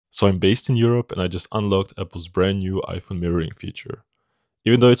So I'm based in Europe and I just unlocked Apple's brand new iPhone mirroring feature,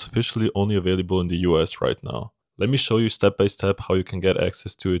 even though it's officially only available in the US right now. Let me show you step by step how you can get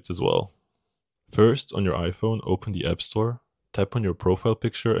access to it as well. First, on your iPhone, open the App Store, tap on your profile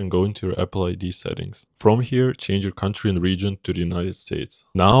picture and go into your Apple ID settings. From here, change your country and region to the United States.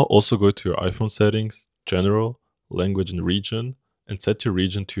 Now also go to your iPhone settings, General, Language and Region, and set your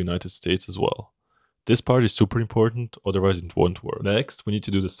region to United States as well. This part is super important, otherwise it won't work. Next, we need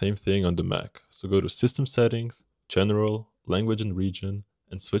to do the same thing on the Mac. So go to System Settings, General, Language and Region,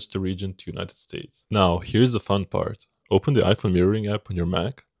 and switch the region to United States. Now, here's the fun part. Open the iPhone mirroring app on your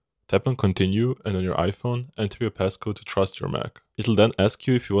Mac, tap on Continue, and on your iPhone, enter your passcode to trust your Mac. It'll then ask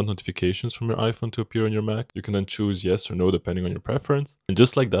you if you want notifications from your iPhone to appear on your Mac. You can then choose yes or no depending on your preference. And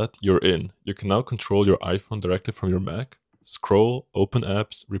just like that, you're in. You can now control your iPhone directly from your Mac. Scroll, open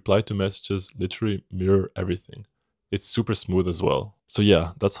apps, reply to messages, literally mirror everything. It's super smooth as well. So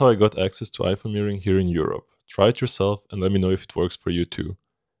yeah, that's how I got access to iPhone mirroring here in Europe. Try it yourself and let me know if it works for you too.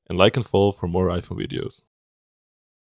 And like and follow for more iPhone videos.